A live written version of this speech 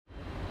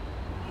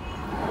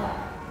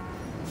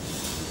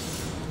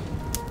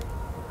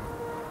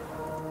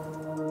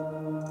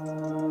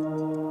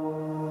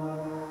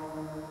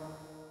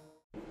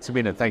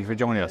Sabina, thank you for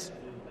joining us.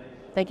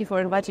 Thank you for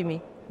inviting me.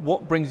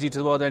 What brings you to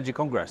the World Energy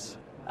Congress?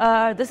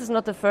 This is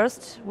not the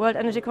first World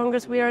Energy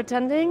Congress we are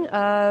attending.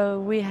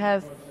 We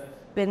have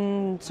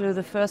been to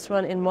the first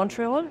one in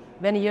Montreal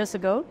many years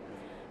ago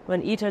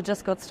when ITER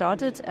just got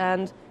started.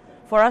 And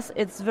for us,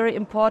 it's very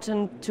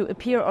important to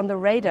appear on the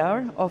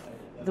radar of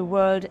the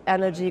world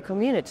energy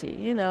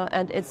community,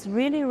 and it's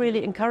really,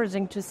 really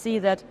encouraging to see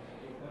that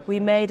we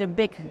made a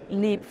big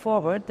leap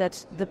forward,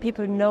 that the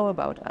people know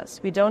about us.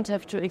 We don't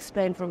have to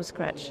explain from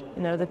scratch.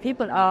 The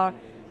people are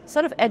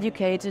sort of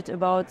educated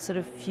about sort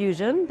of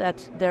fusion,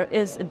 that there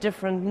is a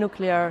different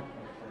nuclear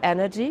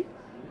energy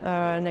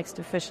next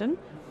to fission.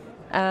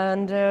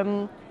 And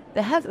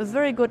they have a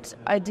very good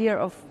idea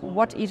of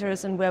what ITER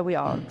is and where we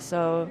are.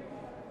 So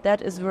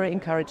that is very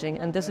encouraging.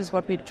 And this is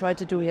what we try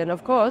to do here. And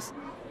of course,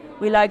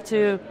 we like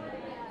to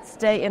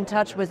stay in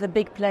touch with the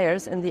big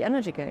players in the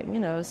energy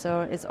game,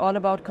 so it's all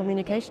about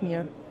communication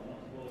here.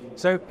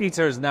 So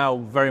ITER has now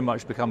very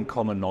much become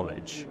common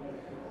knowledge.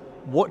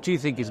 What do you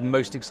think is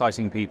most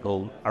exciting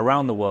people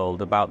around the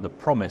world about the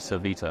promise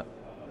of ITER?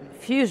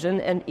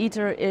 Fusion, and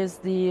ITER is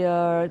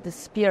the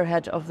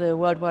spearhead of the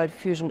worldwide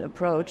fusion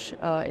approach.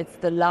 It's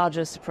the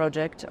largest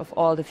project of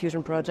all the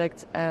fusion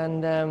projects,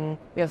 and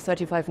we have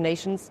 35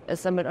 nations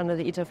assembled under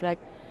the ITER flag.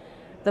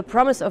 The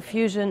promise of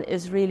fusion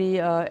is really,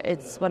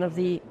 it's one of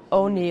the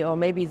only, or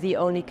maybe the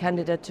only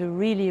candidate to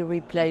really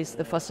replace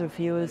the fossil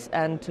fuels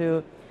and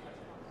to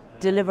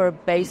deliver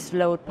base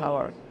load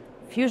power.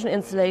 Fusion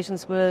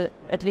installations will,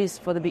 at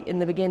least in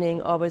the beginning,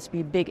 always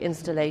be big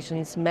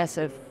installations,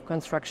 massive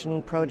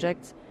construction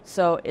projects.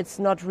 So it's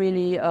not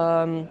really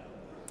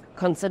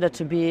considered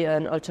to be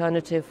an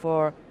alternative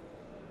for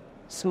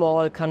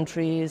small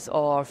countries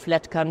or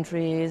flat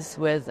countries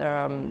with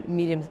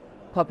medium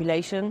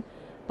population.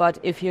 But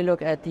if you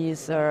look at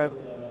these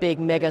big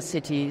mega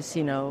cities,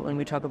 when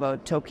we talk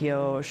about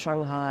Tokyo or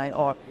Shanghai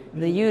or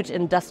the huge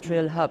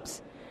industrial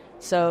hubs,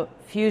 so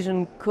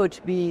fusion could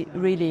be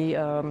really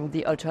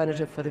the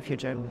alternative for the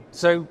future.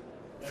 So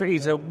for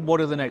ITER, what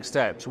are the next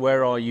steps?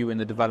 Where are you in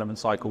the development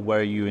cycle? Where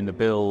are you in the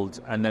build?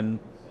 And then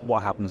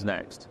what happens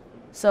next?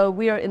 So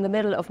we are in the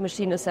middle of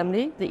machine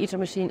assembly. The ITER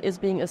machine is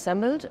being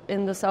assembled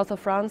in the south of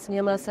France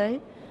near Marseille.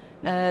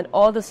 And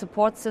all the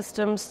support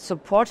systems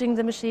supporting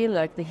the machine,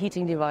 like the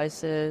heating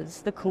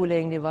devices, the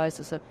cooling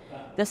devices,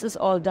 this is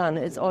all done.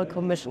 It's all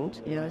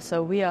commissioned.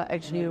 So we are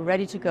actually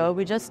ready to go.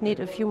 We just need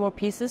a few more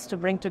pieces to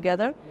bring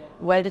together,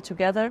 weld it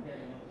together,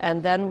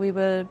 and then we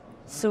will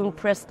soon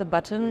press the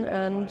button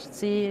and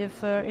see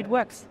if it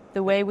works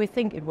the way we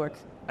think it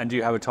works. And do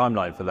you have a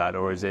timeline for that,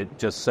 or is it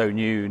just so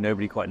new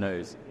nobody quite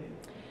knows?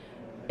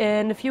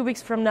 In a few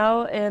weeks from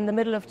now, in the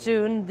middle of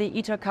June, the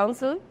ITER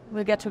Council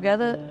will get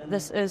together.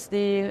 This is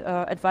the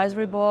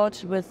advisory board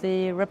with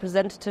the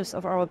representatives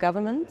of our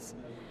governments.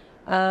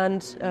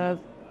 And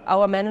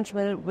our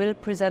management will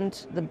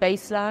present the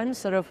baseline,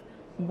 sort of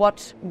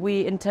what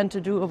we intend to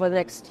do over the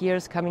next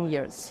coming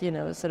years.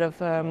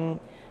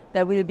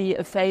 There will be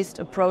a phased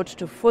approach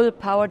to full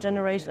power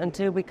generation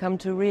until we come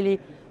to really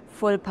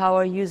full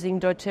power using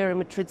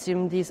deuterium and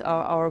tritium. These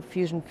are our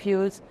fusion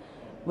fuels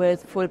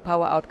with full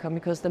power outcome,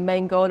 because the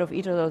main goal of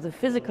ITER, or the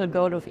physical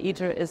goal of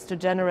ITER, is to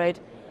generate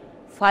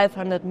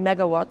 500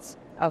 megawatts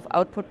of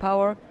output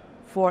power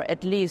for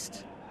at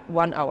least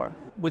 1 hour.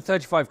 With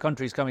 35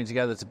 countries coming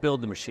together to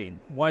build the machine,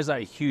 why is that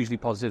a hugely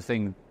positive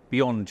thing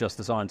beyond just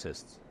the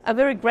scientists? I'm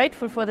very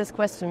grateful for this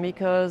question,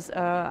 because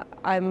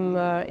I'm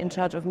in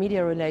charge of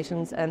media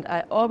relations, and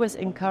I always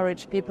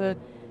encourage people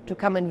to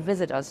come and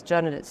visit us,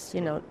 journalists,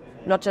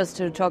 not just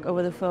to talk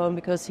over the phone,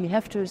 because you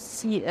have to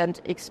see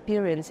and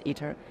experience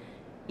ITER.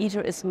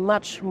 ITER is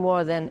much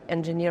more than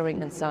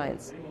engineering and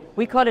science.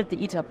 We call it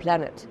the ITER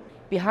planet.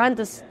 Behind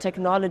this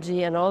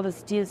technology and all the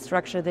steel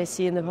structure they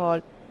see in the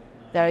hall,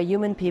 there are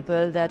human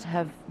people that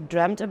have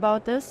dreamt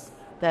about this,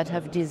 that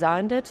have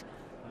designed it,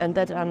 and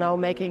that are now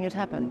making it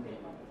happen.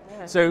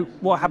 So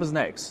what happens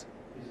next?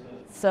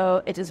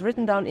 So it is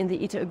written down in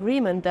the ITER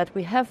agreement that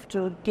we have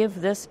to give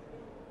this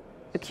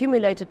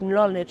accumulated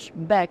knowledge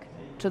back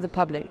to the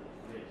public.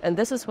 And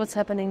this is what's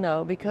happening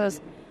now,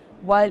 because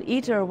while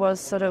ITER was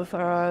sort of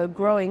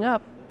growing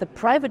up, the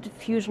private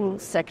fusion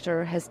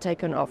sector has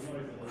taken off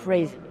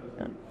crazy.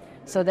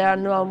 So there are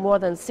now more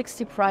than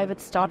 60 private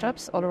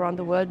startups all around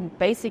the world,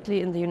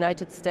 basically in the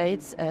United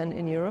States and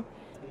in Europe.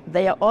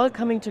 They are all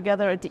coming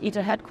together at the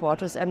ITER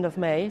headquarters end of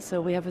May, so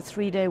we have a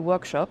 3-day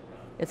workshop.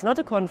 It's not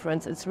a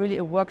conference, it's really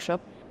a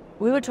workshop.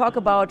 We will talk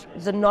about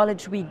the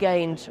knowledge we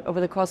gained over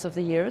the course of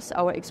the years,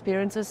 our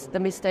experiences, the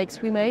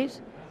mistakes we made,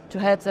 to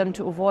help them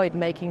to avoid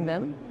making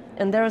them.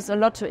 And there is a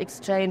lot to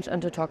exchange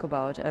and to talk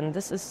about. And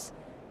this is,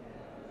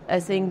 I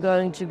think,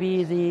 going to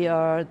be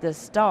the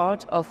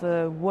start of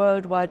a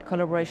worldwide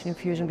collaboration in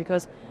fusion,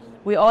 because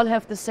we all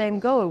have the same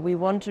goal. We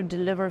want to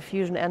deliver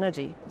fusion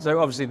energy. So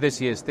obviously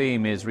this year's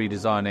theme is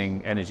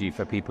redesigning energy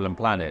for people and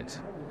planet.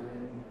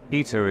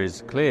 ITER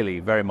is clearly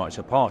very much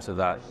a part of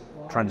that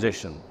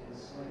transition.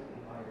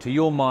 To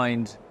your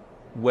mind,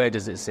 where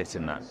does it sit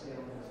in that?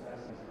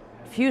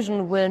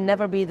 Fusion will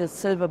never be the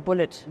silver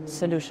bullet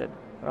solution,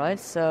 right?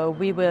 So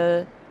we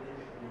will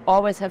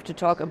always have to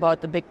talk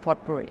about the big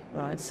potpourri,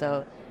 right?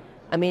 So,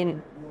 I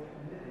mean,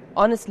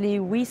 honestly,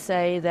 we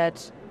say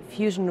that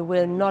fusion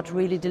will not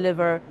really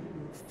deliver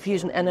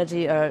fusion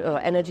energy or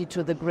energy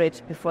to the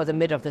grid before the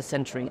mid of the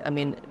century. I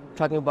mean,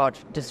 talking about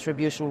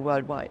distribution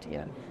worldwide,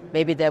 yeah.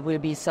 Maybe there will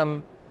be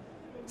some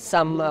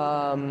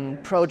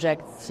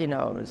projects,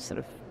 sort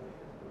of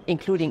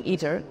including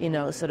ITER,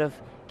 sort of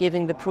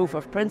giving the proof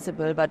of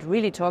principle, but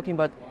really talking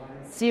about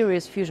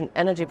serious fusion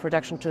energy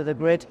production to the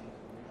grid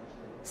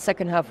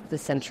second half of the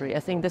century. I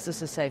think this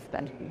is a safe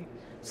bet.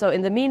 So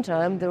in the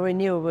meantime, the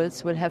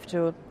renewables will have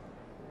to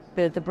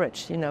build the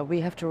bridge.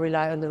 We have to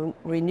rely on the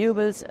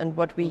renewables, and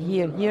what we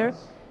hear here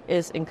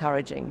is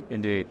encouraging.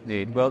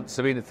 Indeed. Well,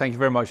 Sabina, thank you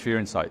very much for your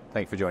insight.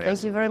 Thank you for joining us.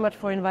 Thank you very much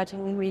for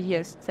inviting me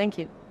here. Thank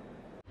you.